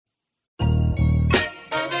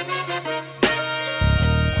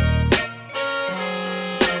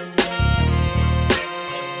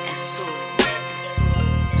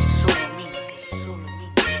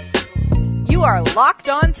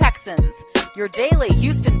On Texans, your daily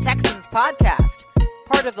Houston Texans podcast.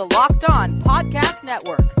 Part of the Locked On Podcast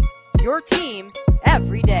Network. Your team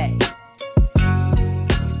every day.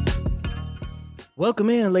 Welcome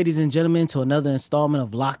in, ladies and gentlemen, to another installment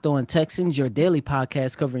of Locked On Texans, your daily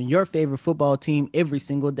podcast covering your favorite football team every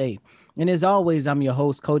single day. And as always, I'm your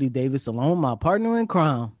host, Cody Davis, along with my partner in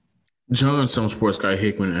crime, John, some sports guy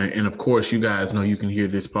Hickman. And of course, you guys know you can hear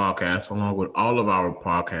this podcast along with all of our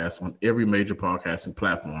podcasts on every major podcasting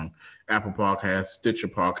platform: Apple Podcasts, Stitcher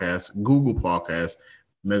Podcasts, Google Podcasts,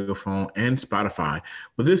 Megaphone, and Spotify.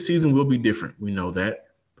 But this season will be different. We know that.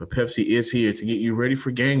 But Pepsi is here to get you ready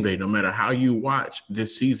for game day, no matter how you watch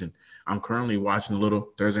this season. I'm currently watching a little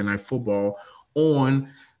Thursday Night Football on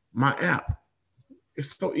my app.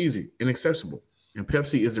 It's so easy and accessible. And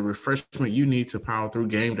Pepsi is a refreshment you need to power through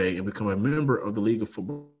game day and become a member of the League of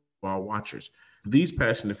Football Watchers. These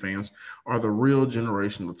passionate fans are the real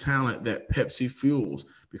generational talent that Pepsi fuels,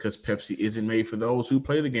 because Pepsi isn't made for those who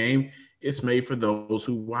play the game. It's made for those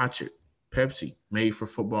who watch it. Pepsi, made for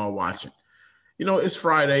football watching. You know, it's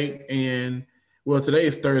Friday, and well, today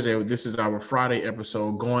is Thursday. This is our Friday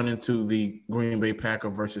episode going into the Green Bay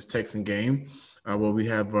Packers versus Texan game, where we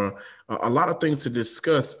have a lot of things to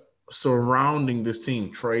discuss surrounding this team.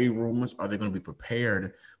 Trade rumors, are they going to be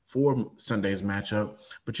prepared for Sunday's matchup?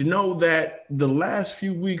 But you know that the last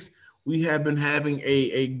few weeks we have been having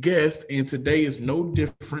a guest, and today is no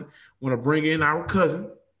different. I want to bring in our cousin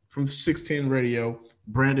from 610 Radio,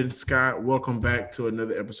 Brandon Scott. Welcome back to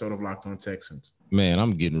another episode of Locked On Texans. Man,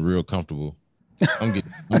 I'm getting real comfortable. I'm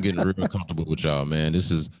getting real comfortable with y'all, man. This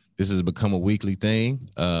has become a weekly thing.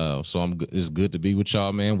 So it's good to be with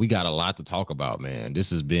y'all, man. We got a lot to talk about, man. This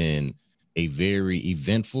has been a very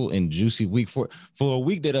eventful and juicy week for a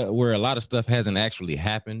week that where a lot of stuff hasn't actually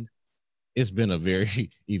happened. It's been a very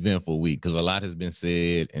eventful week because a lot has been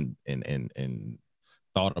said and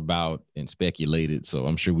thought about and speculated. So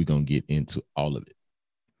I'm sure we're gonna get into all of it.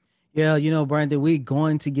 Yeah, you know, Brandon, we're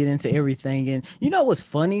going to get into everything. And you know what's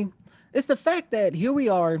funny? It's the fact that here we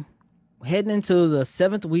are heading into the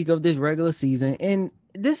 7th week of this regular season. And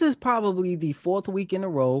this is probably the 4th week in a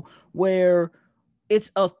row where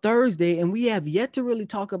it's a Thursday and we have yet to really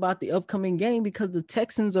talk about the upcoming game because the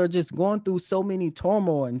Texans are just going through so many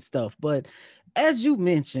turmoil and stuff. But as you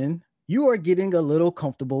mentioned, you are getting a little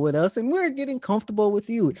comfortable with us and we're getting comfortable with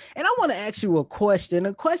you. And I want to ask you a question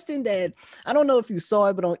that I don't know if you saw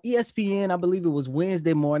it, but on ESPN, I believe it was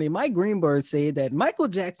Wednesday morning, Mike Greenberg said that Michael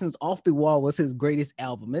Jackson's Off the Wall was his greatest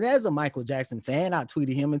album. And as a Michael Jackson fan, I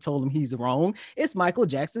tweeted him and told him he's wrong. It's Michael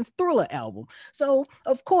Jackson's Thriller album. So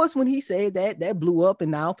of course, when he said that, that blew up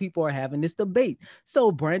and now people are having this debate.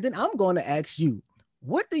 So Brandon, I'm going to ask you,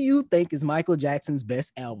 what do you think is Michael Jackson's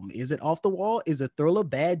best album? Is it Off the Wall? Is it Thriller,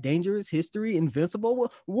 Bad, Dangerous, History,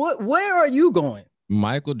 Invincible? Where are you going?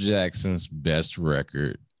 Michael Jackson's best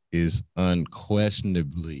record is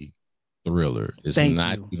unquestionably Thriller. It's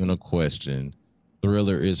not even a question.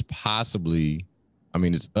 Thriller is possibly, I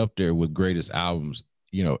mean, it's up there with greatest albums,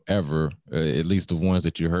 you know, ever, at least the ones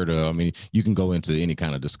that you heard of. I mean, you can go into any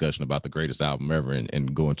kind of discussion about the greatest album ever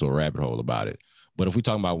and go into a rabbit hole about it. But if we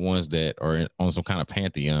talk about ones that are on some kind of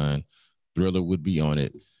pantheon, Thriller would be on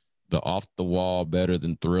it. The Off the Wall, Better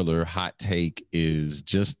Than Thriller hot take is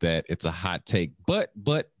just that it's a hot take. But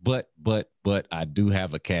I do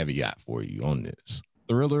have a caveat for you on this.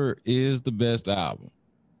 Thriller is the best album.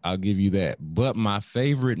 I'll give you that. But my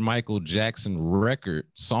favorite Michael Jackson record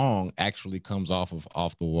song actually comes off of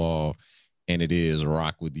Off the Wall, and it is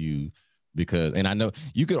Rock With You. Because, and I know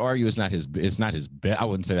you could argue it's not his best. I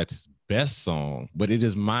wouldn't say that's his best song, but it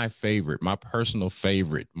is my favorite, my personal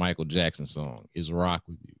favorite Michael Jackson song is Rock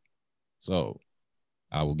With You. So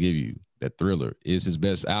I will give you that Thriller is his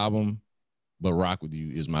best album, but Rock With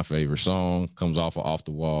You is my favorite song. Comes off of Off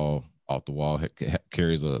the Wall. Off the Wall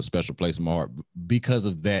carries a special place in my heart because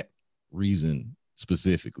of that reason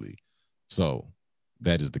specifically. So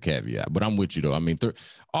that is the caveat, but I'm with you though. I mean,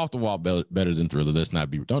 Off the Wall better than Thriller. Let's not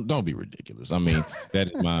be don't be ridiculous. I mean, that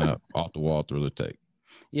is my Off the Wall Thriller take.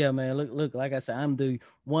 Yeah, man. Look. Like I said, I'm the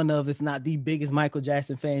one of, if not the biggest Michael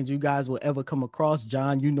Jackson fans you guys will ever come across.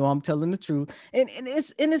 John, you know I'm telling the truth, and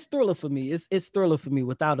it's Thriller for me. It's Thriller for me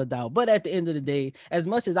without a doubt. But at the end of the day, as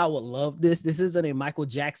much as I would love this isn't a Michael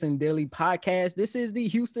Jackson daily podcast. This is the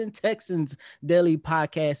Houston Texans daily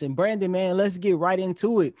podcast. And Brandon, man, let's get right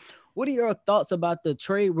into it. What are your thoughts about the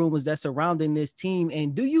trade rumors that surrounding this team?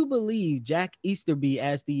 And do you believe Jack Easterby,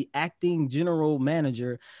 as the acting general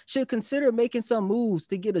manager, should consider making some moves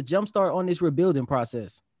to get a jumpstart on this rebuilding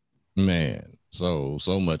process? Man, so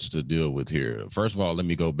much to deal with here. First of all, let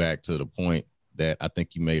me go back to the point that I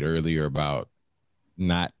think you made earlier about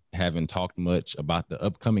not haven't talked much about the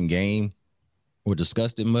upcoming game or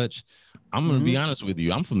discussed it much. I'm going to be honest with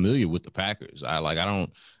you. I'm familiar with the Packers. I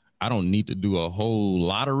don't need to do a whole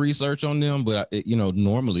lot of research on them, but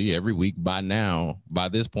normally every week by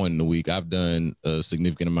this point in the week, I've done a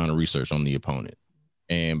significant amount of research on the opponent.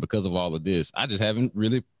 And because of all of this, I just haven't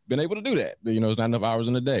really been able to do that. It's not enough hours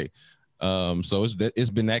in a day. So it's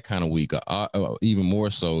been that kind of week, even more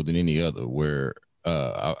so than any other, where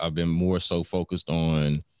I've been more so focused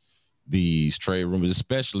on these trade rumors,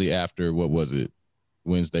 especially after, what was it,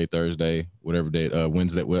 Wednesday, Thursday, whatever day,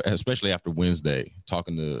 Wednesday, especially after Wednesday,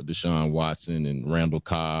 talking to Deshaun Watson and Randall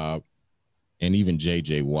Cobb and even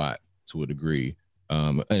J.J. Watt to a degree.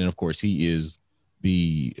 And of course, he is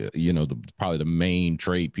probably the main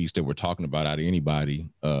trade piece that we're talking about out of anybody,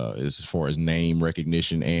 as far as name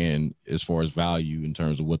recognition and as far as value in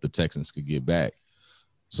terms of what the Texans could get back.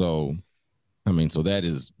 So, so that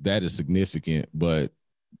is significant. But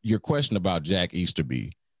your question about Jack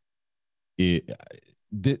Easterby,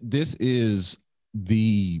 this is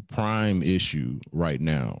the prime issue right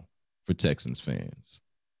now for Texans fans.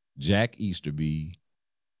 Jack Easterby,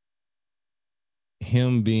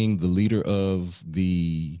 him being the leader of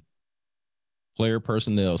the player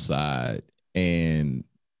personnel side, and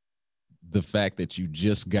the fact that you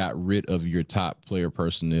just got rid of your top player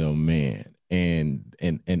personnel man, and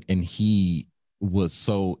he was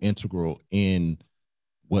so integral in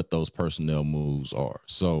what those personnel moves are.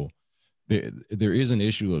 So there is an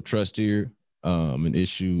issue of trust here, an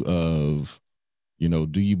issue of,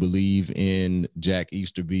 do you believe in Jack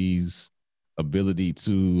Easterby's ability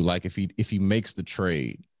to, like, if he makes the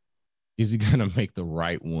trade, is he going to make the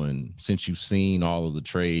right one, since you've seen all of the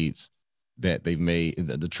trades that they've made,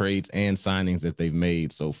 the trades and signings that they've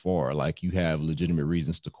made so far? Like, you have legitimate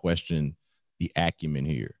reasons to question the acumen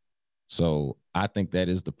here. So I think that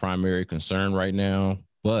is the primary concern right now.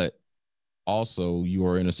 But also, you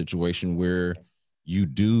are in a situation where you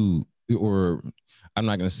do, or I'm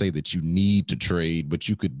not going to say that you need to trade, but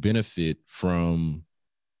you could benefit from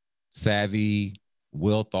savvy,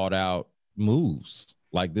 well thought out moves.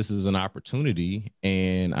 Like, this is an opportunity.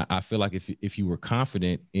 And I feel like if you were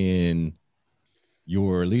confident in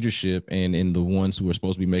your leadership and in the ones who are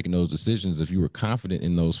supposed to be making those decisions, if you were confident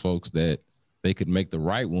in those folks that they could make the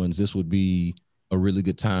right ones, this would be a really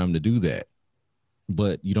good time to do that.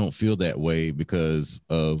 But you don't feel that way because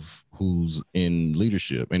of who's in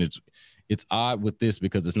leadership. And it's odd with this,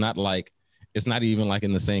 because it's not even like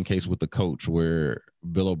in the same case with the coach, where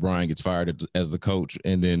Bill O'Brien gets fired as the coach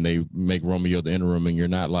and then they make Romeo the interim, and you're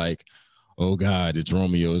not like, oh God, it's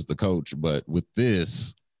Romeo as the coach. But with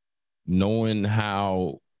this, knowing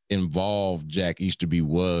how involved Jack Easterby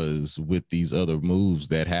was with these other moves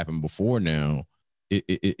that happened before now,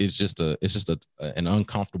 it's just an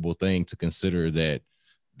uncomfortable thing to consider, that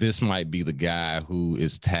this might be the guy who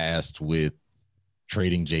is tasked with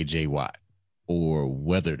trading J.J. Watt, or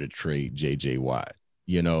whether to trade J.J. Watt.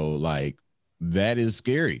 Like, that is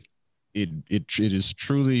scary. It is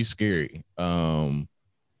truly scary.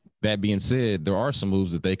 That being said, there are some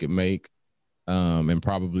moves that they could make, and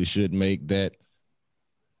probably should make, that,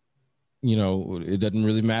 it doesn't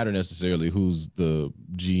really matter necessarily who's the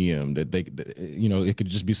GM, that it could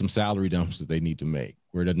just be some salary dumps that they need to make,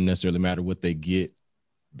 where it doesn't necessarily matter what they get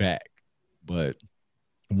back. But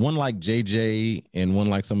one like JJ and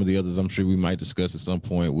one like some of the others I'm sure we might discuss at some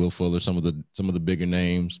point, Will Fuller, some of the bigger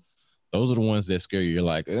names, those are the ones that scare you. You're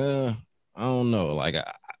like, I don't know. Like,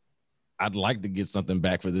 I'd like to get something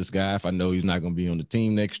back for this guy if I know he's not going to be on the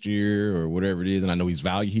team next year or whatever it is, and I know he's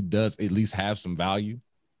value. He does at least have some value.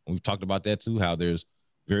 And we've talked about that too, how there's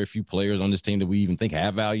very few players on this team that we even think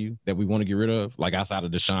have value that we want to get rid of, like outside of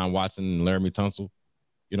Deshaun Watson and Laramie Tunsil,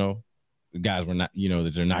 the guys we're not,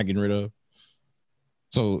 that they're not getting rid of.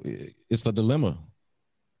 So it's a dilemma,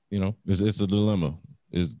 it's a dilemma.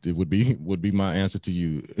 It would be my answer to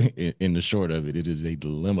you in the short of it. It is a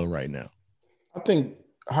dilemma right now. I think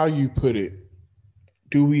how you put it,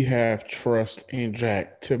 do we have trust in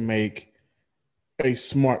Jack to make a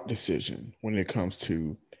smart decision when it comes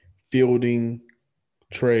to fielding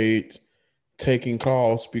trades, taking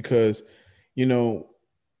calls? Because,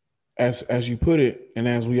 as you put it, and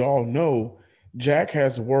as we all know, Jack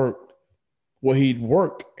has worked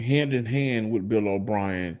hand in hand with Bill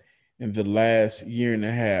O'Brien in the last year and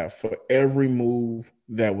a half for every move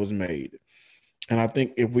that was made. And I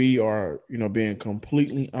think if we are, being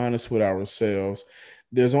completely honest with ourselves,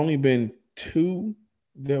 there's only been two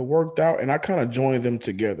that worked out, and I kind of joined them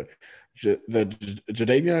together. The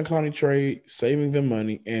Jadeveon Clowney trade, saving them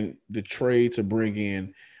money, and the trade to bring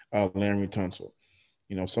in Laramie Tunsil.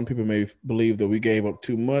 Some people may believe that we gave up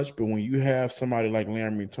too much, but when you have somebody like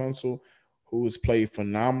Laremy Tunsil, who has played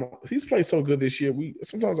phenomenal, he's played so good this year.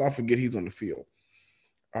 Sometimes I forget he's on the field.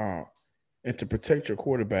 And to protect your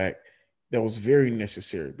quarterback, that was very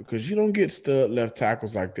necessary because you don't get stud left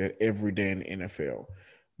tackles like that every day in the NFL.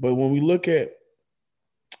 But when we look at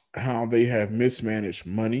how they have mismanaged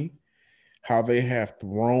money, how they have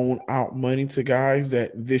thrown out money to guys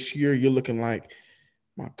that this year you're looking like,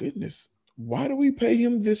 my goodness, why do we pay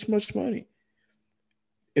him this much money?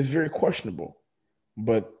 It's very questionable.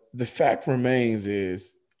 But the fact remains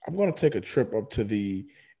is I'm going to take a trip up to the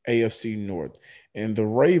AFC North. And the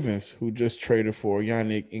Ravens, who just traded for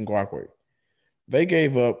Yannick Ngakoue, they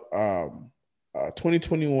gave up a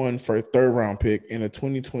 2021 first third-round pick and a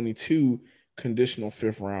 2022 conditional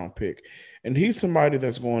fifth-round pick. And he's somebody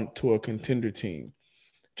that's going to a contender team.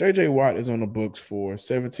 J.J. Watt is on the books for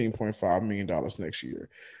 $17.5 million next year.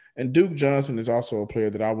 And Duke Johnson is also a player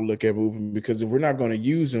that I would look at moving because if we're not going to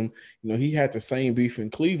use him, he had the same beef in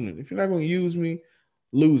Cleveland. If you're not going to use me,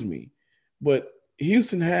 lose me. But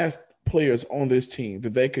Houston has players on this team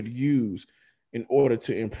that they could use in order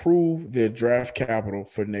to improve their draft capital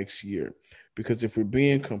for next year. Because if we're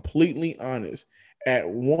being completely honest, at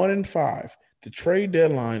 1-5, the trade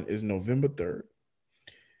deadline is November 3rd.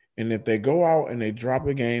 And if they go out and they drop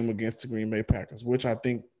a game against the Green Bay Packers, which I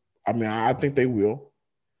think they will.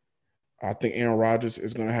 I think Aaron Rodgers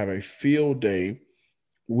is going to have a field day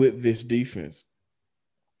with this defense.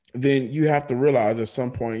 Then you have to realize at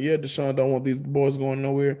some point, Deshaun don't want these boys going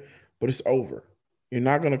nowhere, but it's over. You're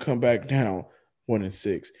not going to come back down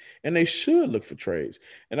 1-6. And they should look for trades.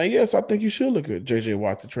 And I think you should look at J.J.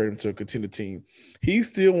 Watt to trade him to a contender team. He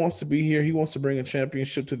still wants to be here. He wants to bring a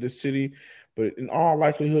championship to this city. But in all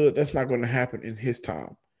likelihood, that's not going to happen in his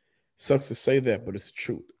time. Sucks to say that, but it's the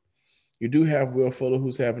truth. You do have Will Fuller,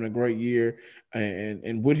 who's having a great year,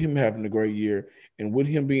 and with him having a great year, and with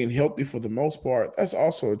him being healthy for the most part, that's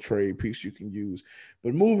also a trade piece you can use.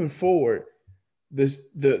 But moving forward,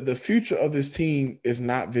 the future of this team is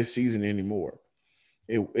not this season anymore.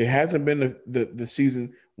 It hasn't been the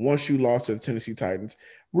season once you lost to the Tennessee Titans.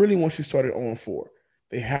 Really, once you started 0-4,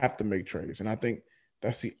 they have to make trades, and I think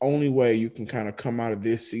that's the only way you can kind of come out of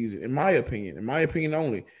this season, in my opinion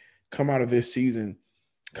only, come out of this season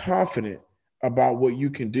confident about what you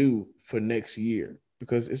can do for next year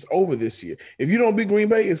because it's over this year. If you don't beat Green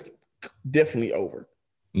Bay, it's definitely over.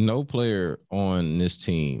 No player on this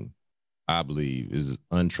team, I believe, is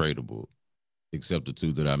untradeable except the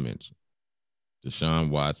two that I mentioned, Deshaun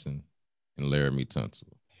Watson and Laremy Tunsil.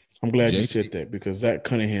 I'm glad you said that because Zach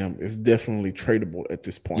Cunningham is definitely tradable at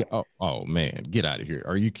this point. Yeah, oh man, get out of here!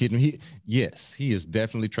 Are you kidding me? Yes, he is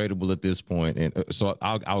definitely tradable at this point, and so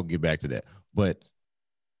I'll get back to that. But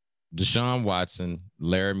Deshaun Watson,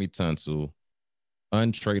 Laremy Tunsil,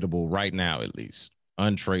 untradeable right now, at least.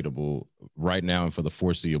 Untradeable right now and for the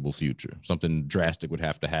foreseeable future. Something drastic would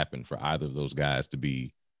have to happen for either of those guys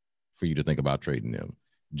for you to think about trading them.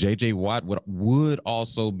 J.J. Watt would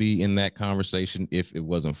also be in that conversation if it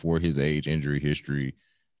wasn't for his age, injury history,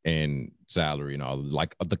 and salary and all,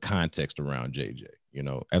 like the context around J.J.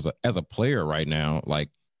 As a player right now, like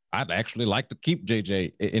I'd actually like to keep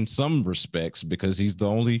J.J. in some respects because he's the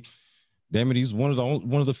only. Damn it, he's one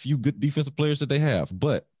of the few good defensive players that they have.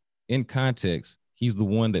 But in context, he's the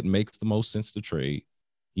one that makes the most sense to trade.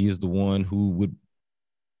 He is the one who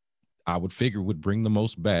I would figure would bring the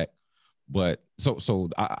most back. But so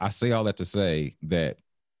I say all that to say that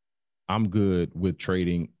I'm good with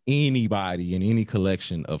trading anybody in any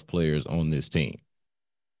collection of players on this team,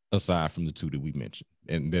 aside from the two that we mentioned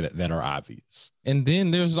and that are obvious. And then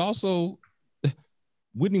there's also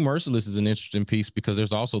Whitney Mercilus is an interesting piece because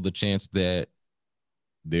there's also the chance that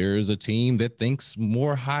there's a team that thinks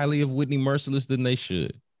more highly of Whitney Mercilus than they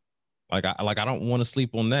should. I don't want to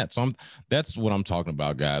sleep on that. So that's what I'm talking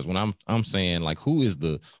about, guys. When I'm saying like who is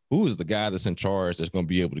the guy that's in charge that's going to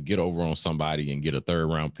be able to get over on somebody and get a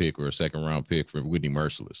third-round pick or a second-round pick for Whitney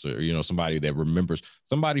Mercilus, or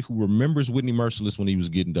somebody who remembers Whitney Mercilus when he was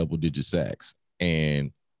getting double-digit sacks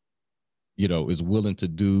and is willing to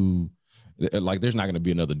do. Like, there's not going to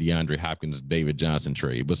be another DeAndre Hopkins, David Johnson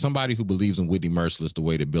trade, but somebody who believes in Whitney Mercilus the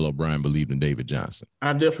way that Bill O'Brien believed in David Johnson.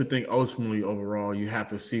 I definitely think ultimately, overall, you have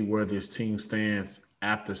to see where this team stands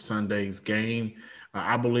after Sunday's game.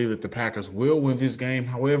 I believe that the Packers will win this game.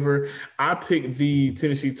 However, I picked the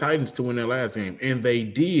Tennessee Titans to win their last game, and they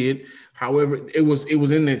did. However, it was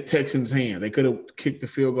in the Texans' hand. They could have kicked the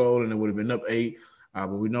field goal, and it would have been up 8. But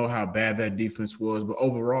we know how bad that defense was. But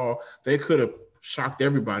overall, they could have shocked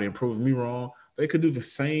everybody and proved me wrong. They could do the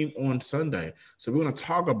same on Sunday. So we're going to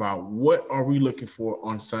talk about what are we looking for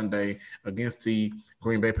on Sunday against the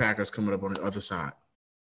Green Bay Packers coming up on the other side.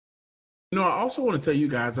 You know, I also want to tell you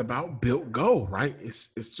guys about Built Go, right? It's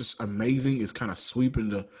just amazing. It's kind of sweeping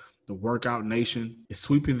the workout nation. It's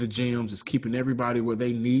sweeping the gyms. It's keeping everybody where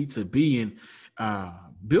they need to be. And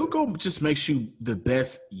Built Go just makes you the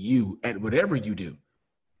best you at whatever you do.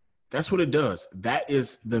 That's what it does. That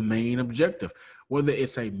is the main objective. Whether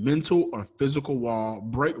it's a mental or physical wall,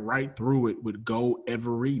 break right through it with Go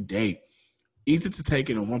every day. Easy to take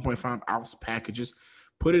in 1.5 ounce packages.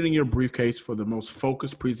 Put it in your briefcase for the most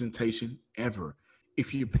focused presentation ever.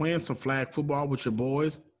 If you're playing some flag football with your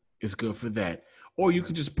boys, it's good for that. Or you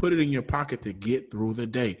can just put it in your pocket to get through the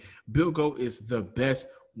day. Built Go is the best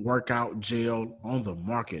workout gel on the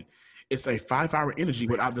market. It's a 5-hour energy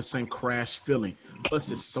without the same crash feeling.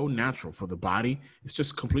 Plus, it's so natural for the body. It's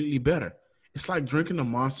just completely better. It's like drinking a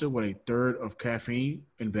Monster with a third of caffeine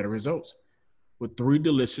and better results. With 3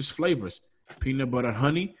 delicious flavors: peanut butter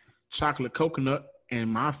honey, chocolate coconut,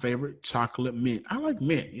 and my favorite, chocolate mint. I like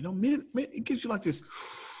mint. You know, mint it gives you like this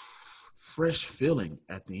fresh feeling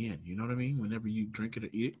at the end. You know what I mean? Whenever you drink it or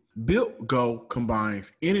eat it. Built Go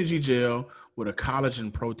combines energy gel with a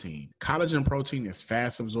collagen protein. Collagen protein is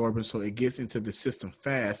fast absorbing, so it gets into the system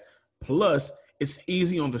fast. Plus, it's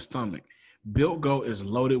easy on the stomach. Built Go is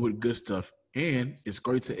loaded with good stuff, and it's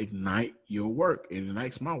great to ignite your work. It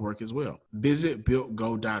ignites my work as well. Visit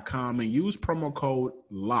BuiltGo.com and use promo code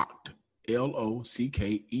LOCKED,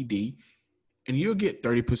 LOCKED, and you'll get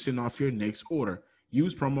 30% off your next order.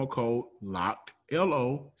 Use promo code LOCKED,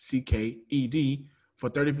 LOCKED, for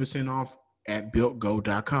 30% off at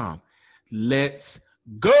BuiltGo.com. Let's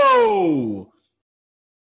go!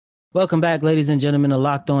 Welcome back, ladies and gentlemen, to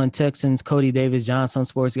Locked On Texans. Cody Davis, Johnson,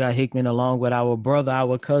 Sports Guy Hickman, along with our brother,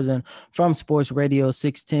 our cousin from Sports Radio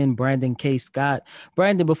 610, Brandon K. Scott.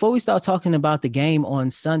 Brandon, before we start talking about the game on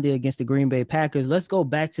Sunday against the Green Bay Packers, let's go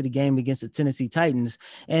back to the game against the Tennessee Titans.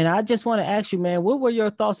 And I just want to ask you, man, what were your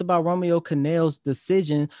thoughts about Romeo Crennel's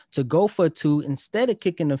decision to go for 2 instead of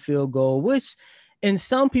kicking the field goal, which in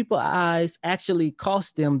some people's eyes actually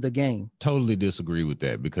cost them the game? Totally disagree with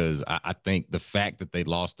that, because I think the fact that they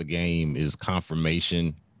lost the game is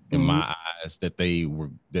confirmation in my eyes that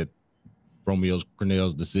Romeo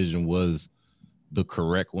Crennel's decision was the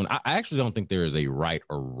correct one. I actually don't think there is a right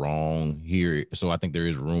or wrong here. So I think there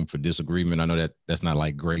is room for disagreement. I know that that's not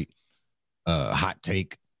like great hot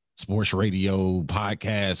take sports radio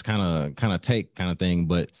podcast kind of take kind of thing,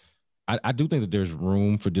 but I do think that there's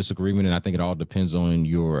room for disagreement, and I think it all depends on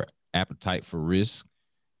your appetite for risk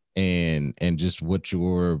and just what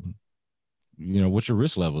your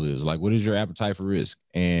risk level is. Like, what is your appetite for risk?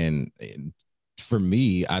 And for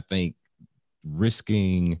me, I think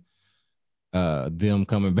risking them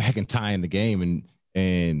coming back and tying the game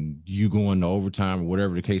and you going to overtime or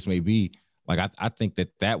whatever the case may be, like I think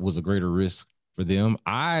that was a greater risk for them.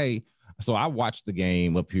 So I watched the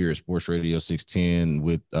game up here at Sports Radio 610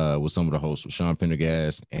 with some of the hosts, with Sean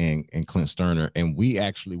Pendergast and Clint Sterner, and we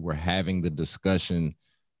actually were having the discussion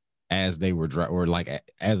as they were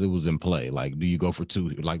as it was in play. Like, do you go for 2?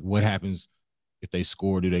 Like, what happens if they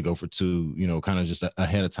score? Do they go for 2? You know, kind of just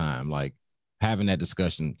ahead of time, like having that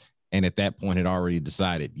discussion. And at that point, had already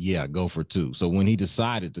decided, yeah, go for 2. So when he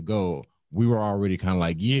decided to go, we were already kind of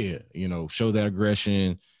like, yeah, you know, show that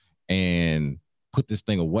aggression and put this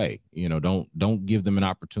thing away. You know, don't give them an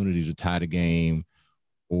opportunity to tie the game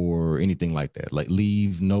or anything like that. Like,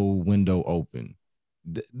 leave no window open.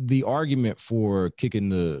 The argument for kicking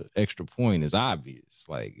the extra point is obvious.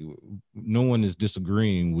 Like, no one is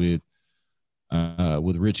disagreeing with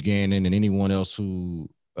Rich Gannon and anyone else who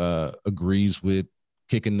agrees with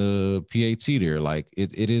kicking the PAT there. Like,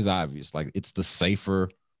 it is obvious. Like, it's the safer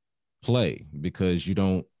play, because you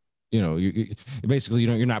don't, you know,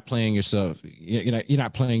 you're not playing yourself. You're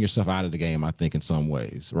not playing yourself out of the game, I think, in some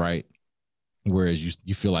ways, right? Whereas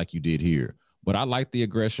you feel like you did here. But I like the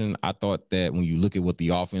aggression. I thought that when you look at what the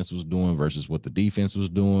offense was doing versus what the defense was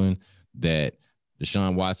doing, that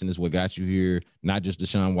Deshaun Watson is what got you here. Not just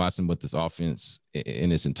Deshaun Watson, but this offense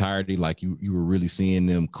in its entirety. Like, you were really seeing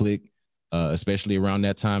them click, especially around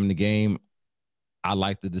that time in the game. I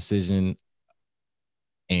like the decision.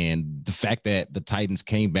 And the fact that the Titans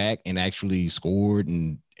came back and actually scored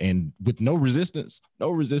and with no resistance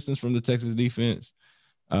from the Texas defense,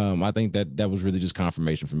 I think that was really just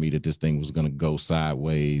confirmation for me that this thing was going to go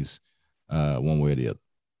sideways one way or the other.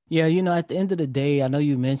 Yeah, at the end of the day, I know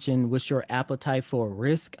you mentioned what's your appetite for a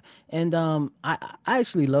risk, and I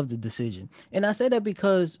actually love the decision, and I say that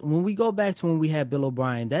because when we go back to when we had Bill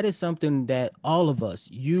O'Brien, that is something that all of us,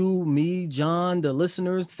 you, me, John, the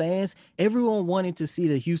listeners, fans, everyone wanted to see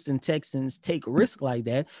the Houston Texans take risk like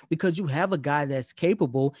that because you have a guy that's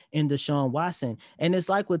capable in Deshaun Watson, and it's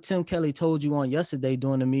like what Tim Kelly told you on yesterday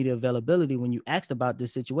during the media availability when you asked about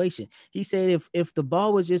this situation. He said if the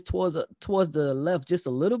ball was just towards the left just a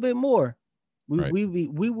little bit more, Right.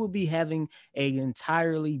 we will be having a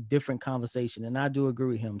entirely different conversation. And I do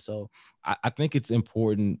agree with him. So I think it's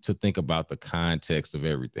important to think about the context of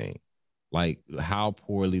everything, like how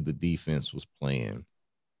poorly the defense was playing,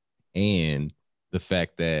 and the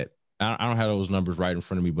fact that I don't have those numbers right in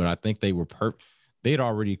front of me, but I think they were they'd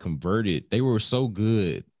already converted. They were so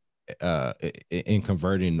good in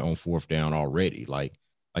converting on fourth down already. Like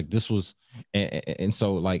this was, and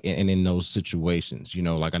so like, and in those situations,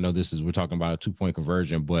 like I know we're talking about a 2-point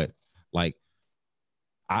conversion, but like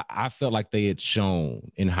I felt like they had shown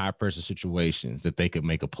in high pressure situations that they could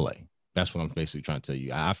make a play. That's what I'm basically trying to tell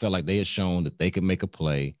you. I felt like they had shown that they could make a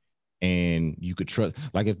play, and you could trust.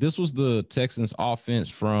 Like if this was the Texans offense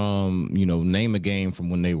from, name a game from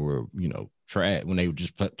when they were, trash, when they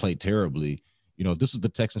just played terribly, if this is the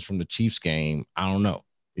Texans from the Chiefs game, I don't know.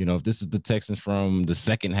 If this is the Texans from the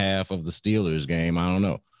second half of the Steelers game, I don't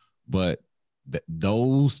know. But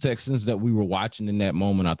those Texans that we were watching in that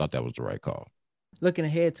moment, I thought that was the right call. Looking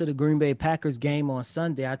ahead to the Green Bay Packers game on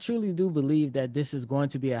Sunday, I truly do believe that this is going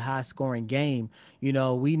to be a high-scoring game. We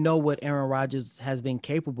know what Aaron Rodgers has been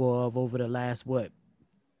capable of over the last,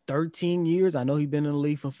 13 years. I know he's been in the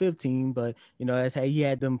league for 15, but, that's how he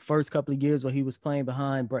had them first couple of years where he was playing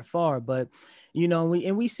behind Brett Favre. But,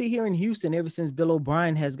 we see here in Houston, ever since Bill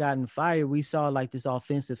O'Brien has gotten fired, we saw like this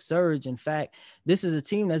offensive surge. In fact, this is a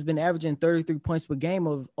team that's been averaging 33 points per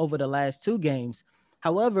game over the last 2 games.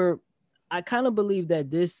 However, I kind of believe that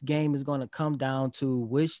this game is going to come down to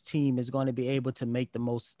which team is going to be able to make the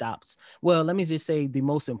most stops. Well, let me just say the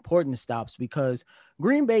most important stops, because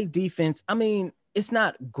Green Bay defense, I mean, it's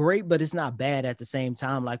not great, but it's not bad at the same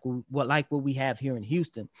time, like what we have here in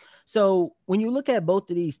Houston. So when you look at both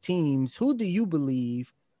of these teams, who do you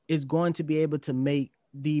believe is going to be able to make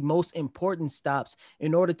the most important stops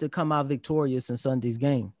in order to come out victorious in Sunday's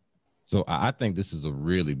game? So I think this is a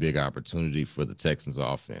really big opportunity for the Texans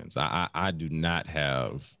offense. I do not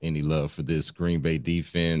have any love for this Green Bay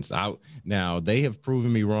defense. Now, they have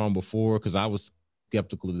proven me wrong before, because I was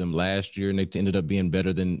skeptical of them last year, and they ended up being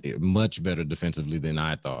much better defensively than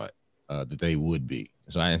I thought that they would be.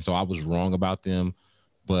 So I was wrong about them.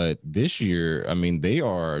 But this year, I mean, they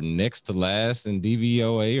are next to last in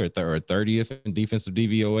DVOA or 30th in defensive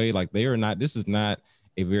DVOA. Like this is not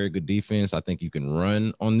a very good defense. I think you can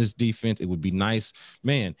run on this defense. It would be nice,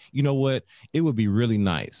 man. You know what? It would be really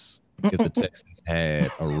nice if the Texans had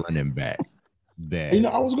a running back. That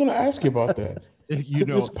I was going to ask you about that. Could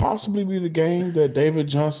this possibly be the game that David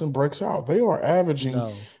Johnson breaks out? They are averaging.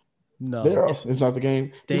 No, it's not the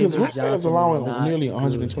game, because Green Bay is allowing nearly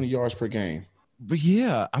 120 yards per game. But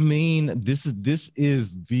yeah, I mean, this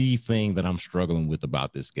is the thing that I'm struggling with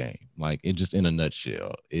about this game. Like, it just in a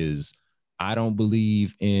nutshell is, I don't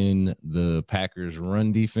believe in the Packers'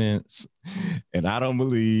 run defense, and I don't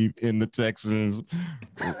believe in the Texans'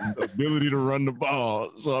 ability to run the ball.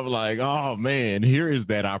 So I'm like, oh man, here is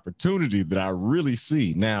that opportunity that I really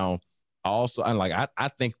see. Now, I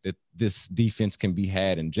think that this defense can be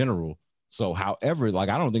had in general. So, however, like,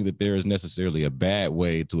 I don't think that there is necessarily a bad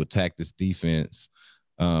way to attack this defense,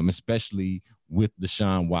 especially with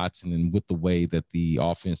Deshaun Watson and with the way that the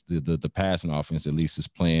offense, the passing offense at least, is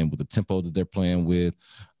playing, with the tempo that they're playing with,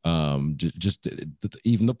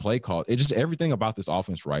 even the play call. It just, everything about this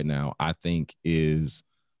offense right now, I think, is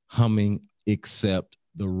humming, except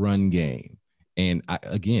the run game. And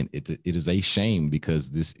it is a shame, because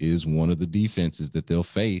this is one of the defenses that they'll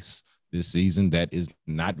face this season that is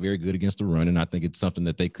not very good against the run. And I think it's something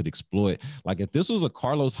that they could exploit. Like, if this was a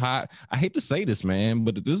Carlos Hyde, I hate to say this, man,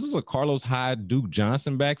 but if this is a Carlos Hyde, Duke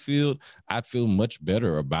Johnson backfield, I'd feel much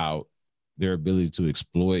better about their ability to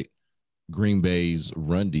exploit Green Bay's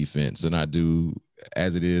run defense than I do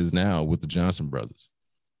as it is now with the Johnson brothers.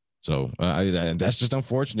 So that's just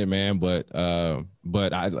unfortunate, man. But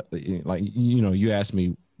I, like, you asked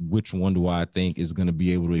me which one do I think is going to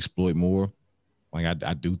be able to exploit more. Like,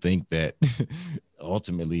 I do think that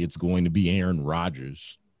ultimately it's going to be Aaron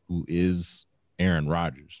Rodgers, who is Aaron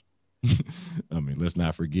Rodgers. I mean, let's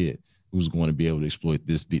not forget who's going to be able to exploit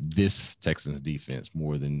this Texans defense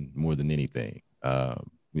more than anything.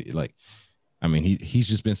 He's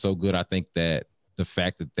just been so good. I think that the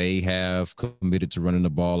fact that they have committed to running the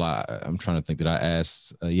ball. I'm trying to think that I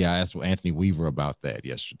asked Anthony Weaver about that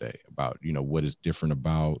yesterday, about, what is different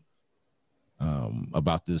about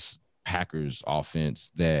this Packers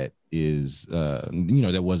offense that is,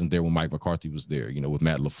 that wasn't there when Mike McCarthy was there, with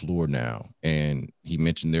Matt LaFleur now. And he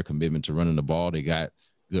mentioned their commitment to running the ball. They got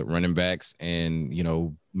good running backs, and,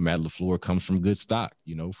 Matt LaFleur comes from good stock,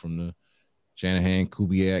 from the Shanahan,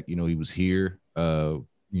 Kubiak, he was here,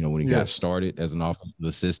 when he got started as an offensive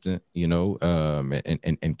assistant,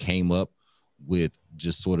 and came up with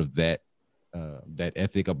just sort of that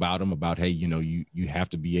ethic about him, about, hey, you have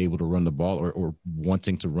to be able to run the ball, or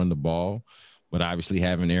wanting to run the ball, but obviously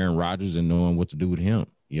having Aaron Rodgers and knowing what to do with him,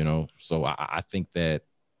 So I think that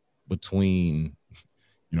between,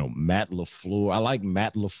 Matt LaFleur, I like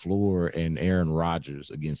Matt LaFleur and Aaron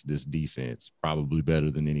Rodgers against this defense probably better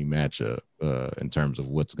than any matchup in terms of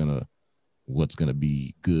what's gonna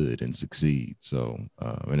be good and succeed. So,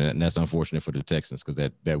 and that's unfortunate for the Texans, because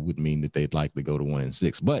that would mean that they'd likely go to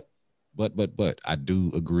 1-6. But I do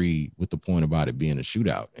agree with the point about it being a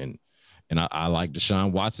shootout, and I like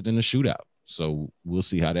Deshaun Watson in a shootout. So we'll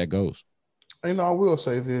see how that goes. And I will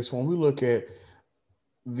say this: when we look at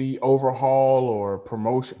the overhaul or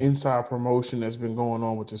inside promotion that's been going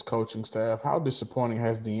on with this coaching staff, how disappointing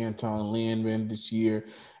has D'Anton Lynn been this year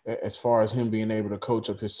as far as him being able to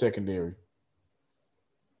coach up his secondary?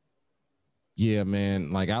 Yeah,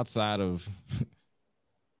 man. Like, outside of,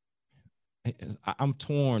 I'm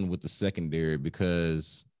torn with the secondary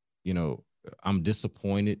because, I'm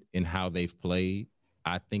disappointed in how they've played.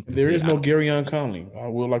 I think there is no Gareon Conley. I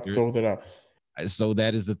would like to throw that out. So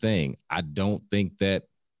that is the thing. I don't think that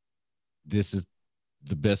this is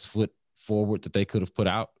the best foot forward that they could have put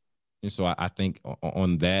out. And so I think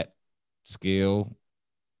on that scale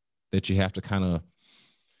that you have to kind of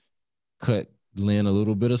cut Lynn a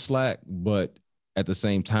little bit of slack, but at the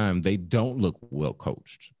same time, they don't look well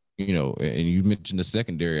coached, and you mentioned the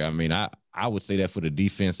secondary. I mean, I would say that for the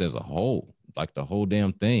defense as a whole, like the whole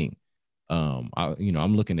damn thing. I'm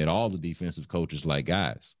looking at all the defensive coaches like,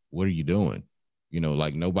 guys, what are you doing?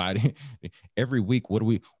 Like, nobody every week,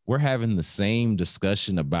 we're having the same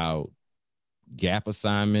discussion about gap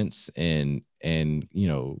assignments and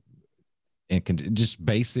just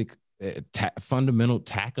basic fundamental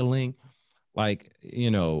tackling. Like,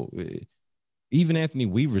 even Anthony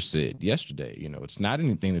Weaver said yesterday, it's not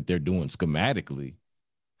anything that they're doing schematically.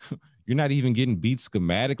 You're not even getting beat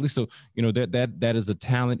schematically. So, that is a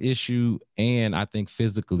talent issue. And I think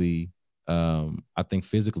physically,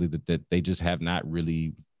 that they just have not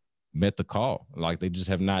really met the call. Like, they just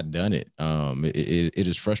have not done it. It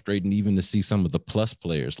is frustrating even to see some of the plus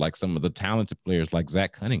players, like some of the talented players like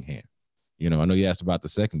Zach Cunningham. I know you asked about the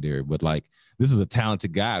secondary, but like, this is a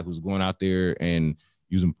talented guy who's going out there and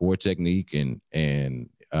using poor technique and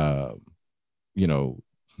not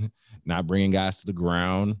bringing guys to the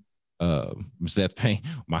ground. Seth Payne,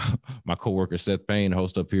 my coworker Seth Payne,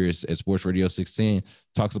 host up here at Sports Radio 610,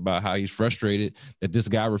 talks about how he's frustrated that this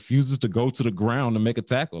guy refuses to go to the ground to make a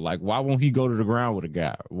tackle. Like, why won't he go to the ground with a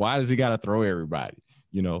guy? Why does he got to throw everybody?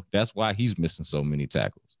 That's why he's missing so many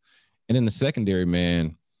tackles. And in the secondary,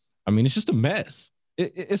 man, I mean, it's just a mess.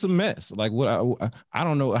 It's a mess. Like, what I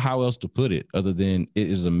don't know how else to put it other than it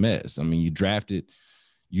is a mess. I mean, you drafted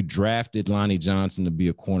Lonnie Johnson to be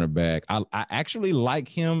a cornerback. I actually like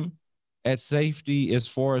him at safety as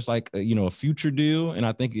far as like, a future deal. And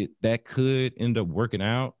I think that could end up working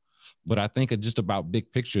out. But I think just about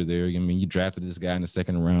big picture there. I mean, you drafted this guy in the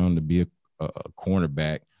second round to be a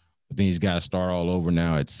cornerback, but then he's got to start all over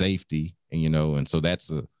now at safety. And, and so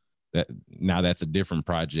that's a different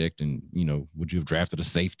project. And, would you have drafted a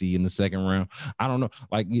safety in the second round? I don't know.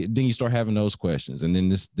 Like, then you start having those questions. And then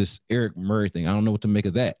this Eric Murray thing, I don't know what to make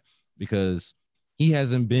of that, because he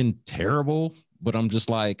hasn't been terrible, but I'm just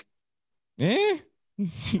like, what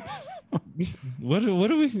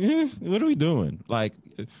are we doing? Like,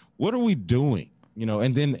 what are we doing?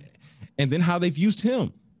 And then how they've used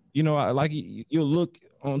him. Like, you'll look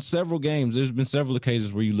on several games. There's been several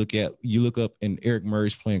occasions where you look up and Eric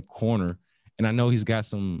Murray's playing corner, and I know he's got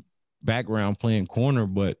some background playing corner,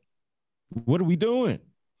 but what are we doing?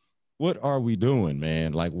 What are we doing,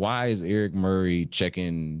 man? Like, why is Eric Murray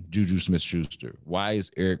checking Juju Smith-Schuster? Why is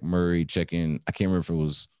Eric Murray checking? I can't remember if it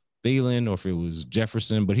was Thielen or if it was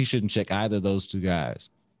Jefferson, but he shouldn't check either of those two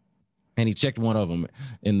guys. And he checked one of them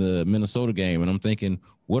in the Minnesota game. And I'm thinking,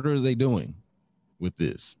 what are they doing with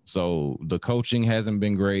this? So the coaching hasn't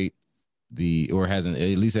been great. At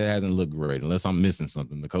least it hasn't looked great, unless I'm missing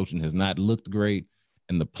something. The coaching has not looked great,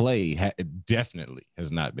 and the play definitely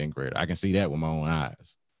has not been great. I can see that with my own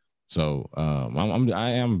eyes. So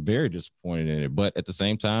I am very disappointed in it. But at the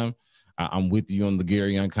same time, I'm with you on the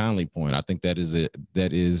Gareon Conley point. I think I do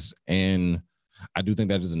think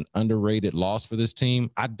that is an underrated loss for this team.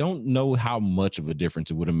 I don't know how much of a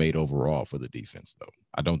difference it would have made overall for the defense, though.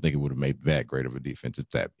 I don't think it would have made that great of a defense.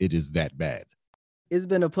 It is that bad. It's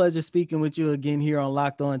been a pleasure speaking with you again here on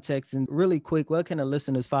Locked On Texans. Really quick, where can the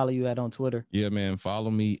listeners follow you at on Twitter? Yeah, man.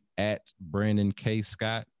 Follow me at Brandon K.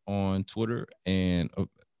 Scott on Twitter. And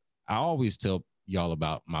I always tell y'all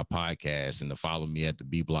about my podcast and to follow me at the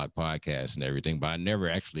B Block Podcast and everything, but I never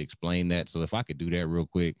actually explained that. So if I could do that real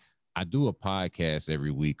quick, I do a podcast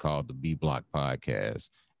every week called the B Block Podcast,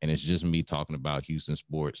 and it's just me talking about Houston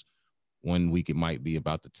sports. One week it might be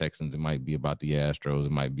about the Texans, it might be about the Astros,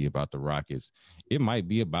 it might be about the Rockets, it might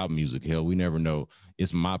be about music. Hell, we never know.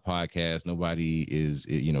 It's my podcast. Nobody is,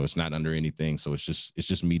 it's not under anything. So it's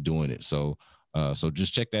just me doing it. So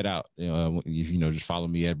just check that out. Just follow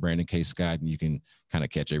me at Brandon K. Scott, and you can kind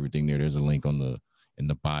of catch everything there. There's a link in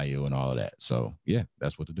the bio and all of that. So yeah,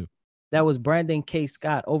 that's what to do. That was Brandon K.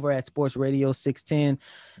 Scott over at Sports Radio 610.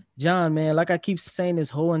 John, man, like I keep saying this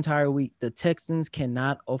whole entire week, the Texans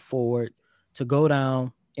cannot afford to go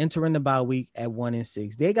down entering the bye week at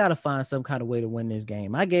 1-6. They got to find some kind of way to win this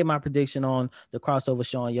game. I gave my prediction on the crossover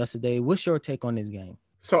show on yesterday. What's your take on this game?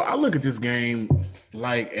 So I look at this game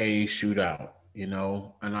like a shootout,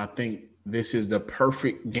 and I think this is the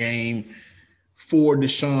perfect game for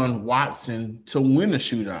Deshaun Watson to win a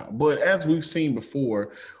shootout. But as we've seen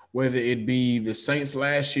before, whether it be the Saints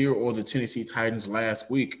last year or the Tennessee Titans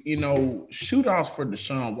last week, shootouts for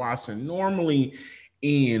Deshaun Watson normally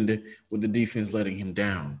end with the defense letting him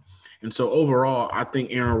down. And so overall, I think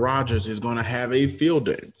Aaron Rodgers is going to have a field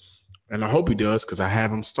day. And I hope he does, because I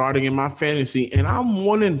have him starting in my fantasy, and I'm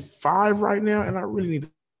 1-5 right now, and I really need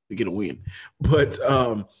to get a win. But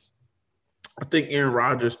I think Aaron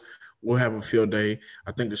Rodgers will have a field day.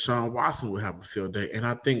 I think Deshaun Watson will have a field day. And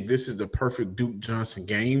I think this is the perfect Duke Johnson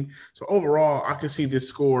game. So overall, I can see this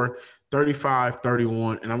score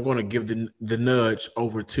 35-31, and I'm going to give the nudge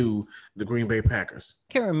over to the Green Bay Packers.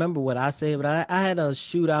 Can't remember what I said, but I had a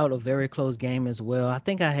shootout, a very close game as well. I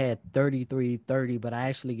think I had 33-30, but I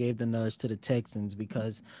actually gave the nudge to the Texans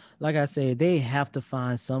because, like I said, they have to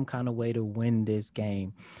find some kind of way to win this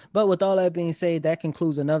game. But with all that being said, that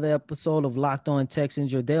concludes another episode of Locked On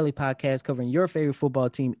Texans, your daily podcast covering your favorite football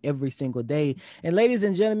team every single day. And ladies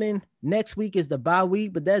and gentlemen, next week is the bye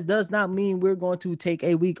week, but that does not mean we're going to take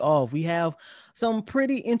a week off. We have some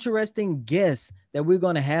pretty interesting guests that we're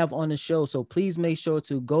going to have on the show. So please make sure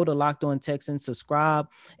to go to Locked On Texans, subscribe,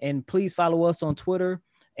 and please follow us on Twitter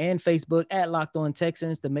and Facebook at Locked On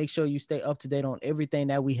Texans to make sure you stay up to date on everything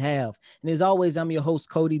that we have. And as always, I'm your host,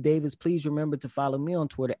 Cody Davis. Please remember to follow me on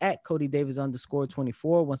Twitter at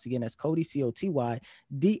CodyDavis_24. Once again, that's Cody, CotyDavis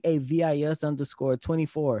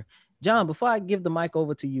 _24. John, before I give the mic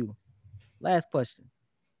over to you, last question.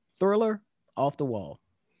 Thriller, Off the Wall.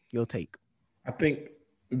 Your take. I think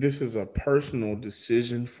this is a personal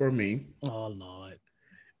decision for me. Oh, Lord.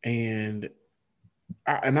 And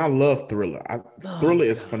I love Thriller. Thriller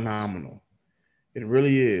is phenomenal. It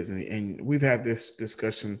really is. And we've had this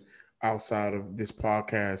discussion outside of this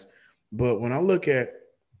podcast. But when I look at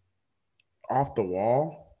Off the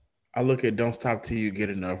Wall, I look at Don't Stop Till You Get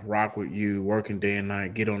Enough, Rock With You, Working Day and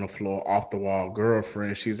Night, Get on the Floor, Off the Wall,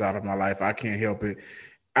 Girlfriend, She's Out of My Life, I Can't Help It.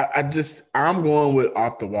 I'm going with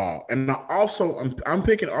Off the Wall. And I'm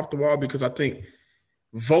picking Off the Wall because I think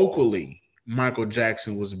vocally Michael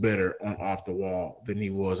Jackson was better on Off the Wall than he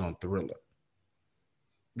was on Thriller.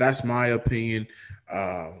 That's my opinion.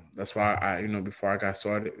 That's why before I got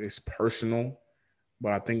started, it's personal,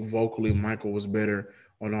 but I think vocally Michael was better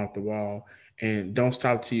on Off the Wall. And Don't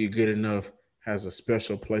Stop Till You Get Enough has a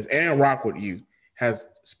special place. And Rock With You has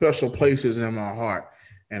special places in my heart.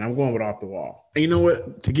 And I'm going with Off the Wall. And you know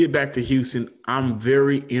what? To get back to Houston, I'm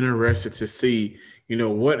very interested to see,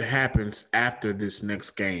 what happens after this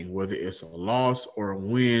next game, whether it's a loss or a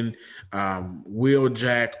win. Will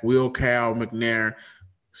Cal McNair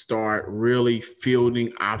start really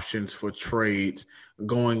fielding options for trades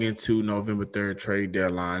going into November 3rd trade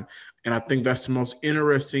deadline? And I think that's the most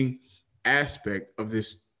interesting aspect of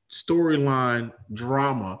this storyline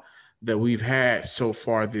drama that we've had so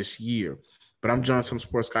far this year. But I'm Johnson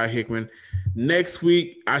Sports Guy Hickman. Next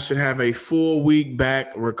week, I should have a full week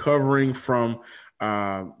back recovering from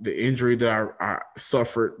the injury that I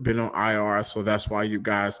suffered, been on IR. So that's why you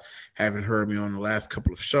guys haven't heard me on the last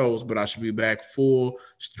couple of shows. But I should be back full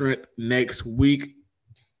strength next week.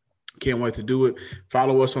 Can't wait to do it.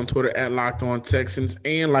 Follow us on Twitter at Locked On Texans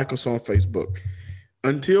and like us on Facebook.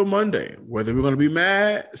 Until Monday, whether we're going to be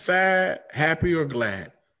mad, sad, happy, or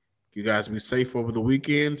glad, You guys be safe over the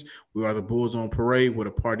weekends. We are the Bulls on Parade with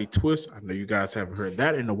a party twist. I know you guys haven't heard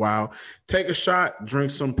that in a while. Take a shot,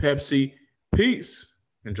 drink some Pepsi. Peace.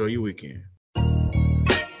 Enjoy your weekend.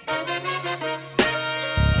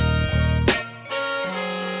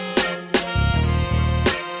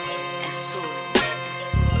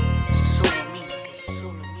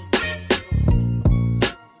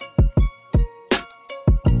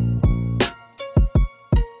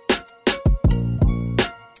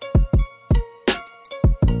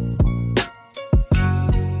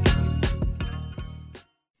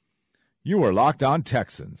 You are Locked On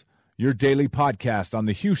Texans, your daily podcast on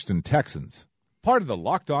the Houston Texans, part of the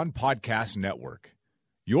Locked On Podcast Network,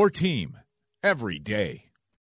 your team every day.